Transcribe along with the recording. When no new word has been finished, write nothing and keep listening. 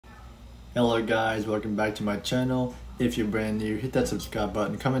Hello guys, welcome back to my channel. If you're brand new, hit that subscribe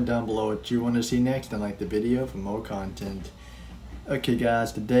button, comment down below what you want to see next, and like the video for more content. Okay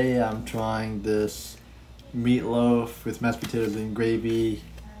guys, today I'm trying this meatloaf with mashed potatoes and gravy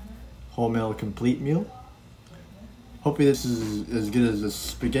wholemeal complete meal. Hopefully this is as good as the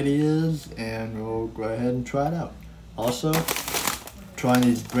spaghetti is, and we'll go ahead and try it out. Also, trying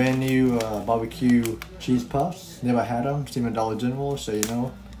these brand new barbecue cheese puffs. Never had them, seen them at Dollar General, so you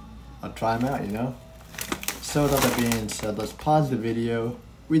know, I'll try them out, you know. So with all that being said, let's pause the video,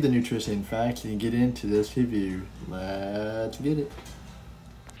 read the nutrition facts, and get into this review. Let's get it.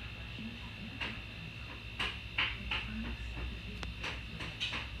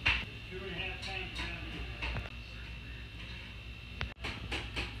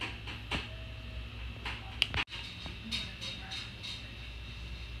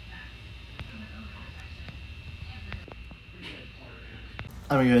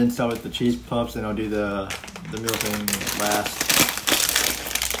 I'm gonna go ahead and start with the cheese puffs, and I'll do the meal thing last.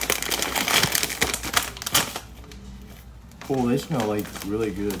 Oh, they smell like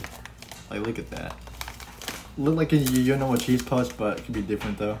really good. Like, look at that. Look like your normal cheese puffs, but it could be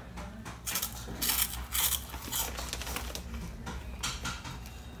different though.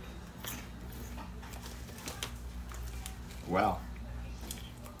 Wow,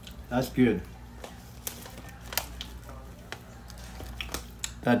 that's good.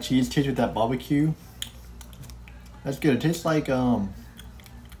 That cheese tastes with that barbecue. That's good. It tastes like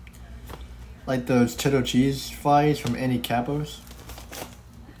those cheddar cheese fries from Annie Capos.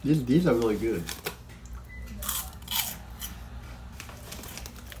 These are really good.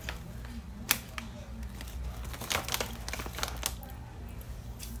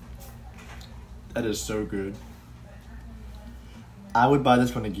 That is so good. I would buy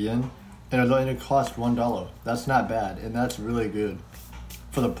this one again, and it only cost $1. That's not bad, and that's really good.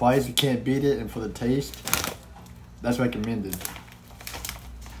 For the price, you can't beat it, and for the taste, that's recommended.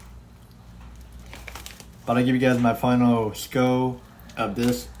 But I'll give you guys my final score of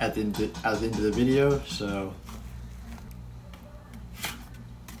this at the end of the video. So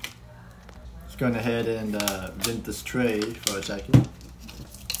let's go ahead and vent this tray for a second.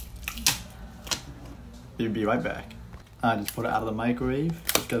 We'll be right back. I just put it out of the microwave.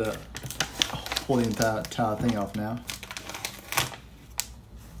 Just gotta pull the entire thing off now.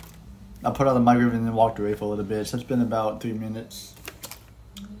 I put it out of the microwave and then walked away for a little bit, so it's been about 3 minutes.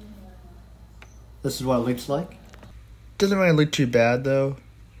 This is what it looks like. Doesn't really look too bad though.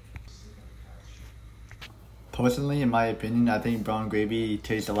 Personally, in my opinion, I think brown gravy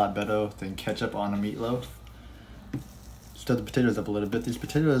tastes a lot better than ketchup on a meatloaf. Stir the potatoes up a little bit. These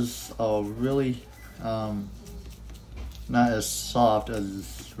potatoes are really not as soft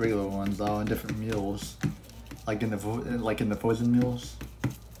as regular ones are in different meals, like in the frozen meals.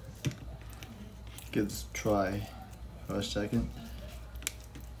 Give this a try for a second.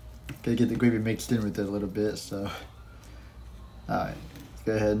 Gotta get the gravy mixed in with it a little bit, so. Alright, let's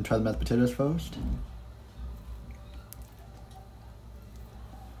go ahead and try the mashed potatoes first.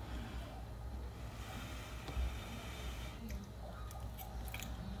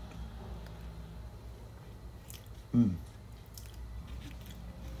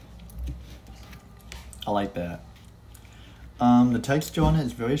 I like that. The texture on it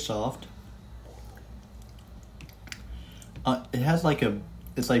is very soft. It has like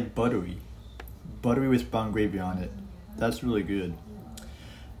it's like buttery with brown gravy on it. That's really good.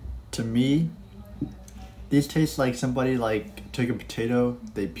 To me, these taste like somebody took a potato,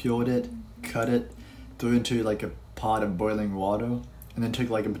 they peeled it, cut it, threw it into like a pot of boiling water, and then took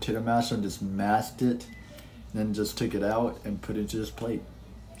like a potato masher and just mashed it, and then just took it out and put it into this plate.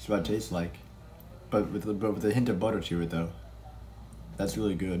 That's what it tastes like, but with a hint of butter to it though. That's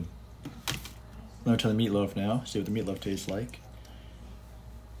really good. I'm gonna try the meatloaf now, see what the meatloaf tastes like.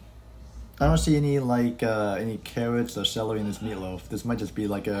 I don't see any any carrots or celery in this meatloaf. This might just be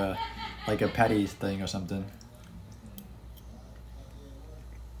like a patty thing or something.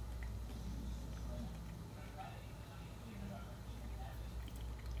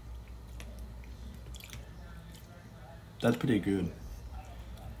 That's pretty good.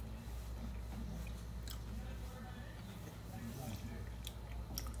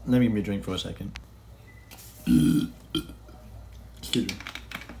 Let me give me a drink for a second. Excuse me.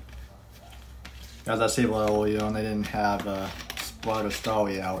 As I saved a lot of oil, and they didn't have Sprite or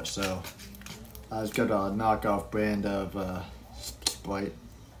Starry out, so I just got a knockoff brand of Sprite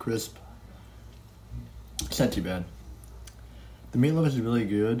Crisp. It's not too bad. The meatloaf is really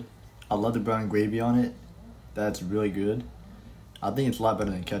good. I love the brown gravy on it. That's really good. I think it's a lot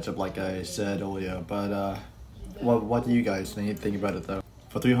better than ketchup, like I said earlier. But what do you guys think about it though?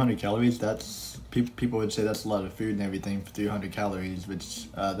 for 300 calories, that's people would say that's a lot of food and everything for 300 calories, which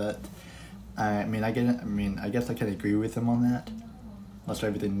I mean, I guess I can agree with him on that. Let's try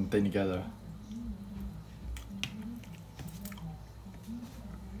everything together.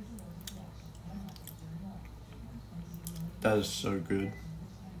 That is so good.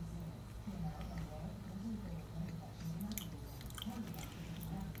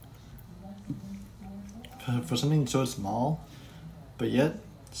 For something so small, but yet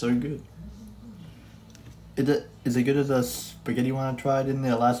so good. Is it good as the spaghetti one I tried in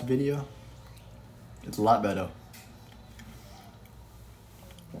the last video? It's a lot better.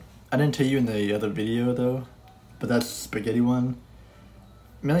 I didn't tell you in the other video though, but that spaghetti one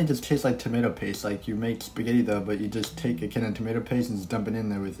mainly just tastes like tomato paste. Like you make spaghetti though, but you just take a can of tomato paste and just dump it in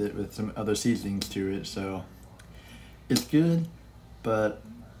there with some other seasonings to it. So it's good, but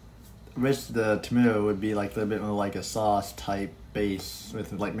the rest of the tomato would be like a little bit more like a sauce type base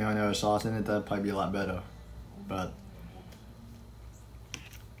with like marinara sauce in it. That'd probably be a lot better. But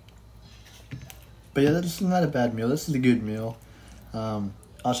yeah, this is not a bad meal. This is a good meal.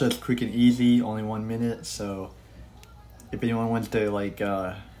 Also, it's quick and easy, only 1 minute. So if anyone wants to like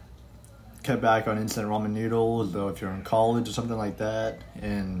cut back on instant ramen noodles, or if you're in college or something like that,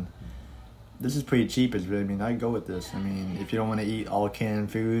 and this is pretty cheap. I mean, I'd go with this. I mean, if you don't want to eat all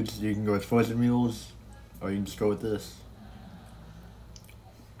canned foods, you can go with frozen meals, or you can just go with this.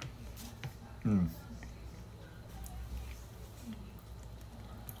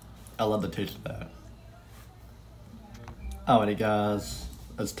 I love the taste of that. Alrighty guys,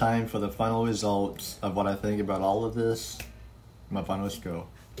 it's time for the final results of what I think about all of this. My final score.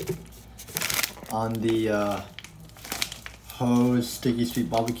 On the Ho's Sticky Sweet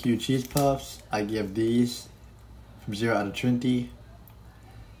Barbecue Cheese Puffs, I give these from 0 out of 20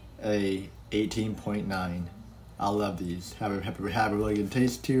 a 18.9. I love these. Have a really good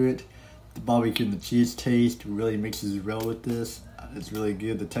taste to it. The barbecue and the cheese taste really mixes well with this. It's really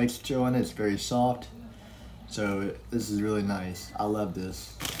good. The texture on it is very soft. So this is really nice. I love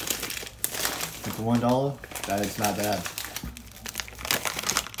this. And for $1, that is not bad.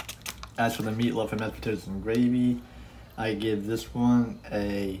 As for the meatloaf and mashed potatoes and gravy, I give this one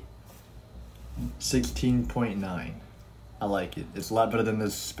a 16.9. I like it. It's a lot better than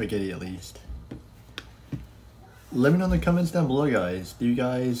this spaghetti at least. Let me know in the comments down below, guys. Do you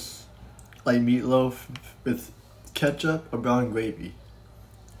guys like meatloaf with ketchup or brown gravy?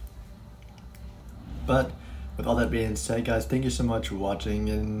 But with all that being said, guys, thank you so much for watching,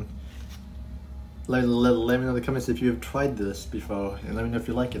 and let me know in the comments if you have tried this before, and let me know if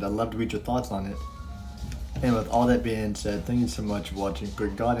you like it. I'd love to read your thoughts on it. And with all that being said, thank you so much for watching.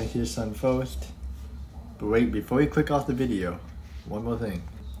 Put God and His Son first. But wait, before you click off the video, one more thing.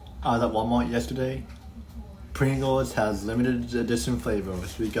 I was at Walmart yesterday. Pringles has limited edition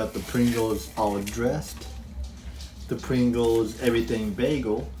flavors. We got the Pringles all dressed, the Pringles everything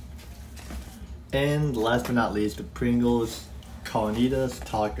bagel, and last but not least, the Pringles Carnitas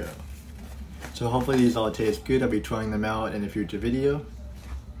Taco. So hopefully these all taste good. I'll be trying them out in a future video.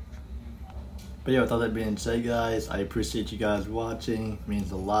 But yeah, with all that being said, guys, I appreciate you guys watching. It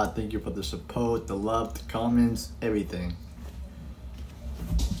means a lot. Thank you for the support, the love, the comments, everything.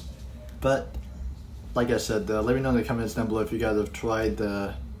 But like I said, let me know in the comments down below if you guys have tried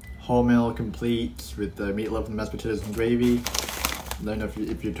the hormel completes with the meatloaf and mashed potatoes and gravy. Let me know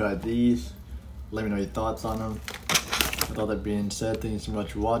if you tried these. Let me know your thoughts on them. With all that being said, thank you so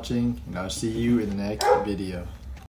much for watching, and I'll see you in the next video.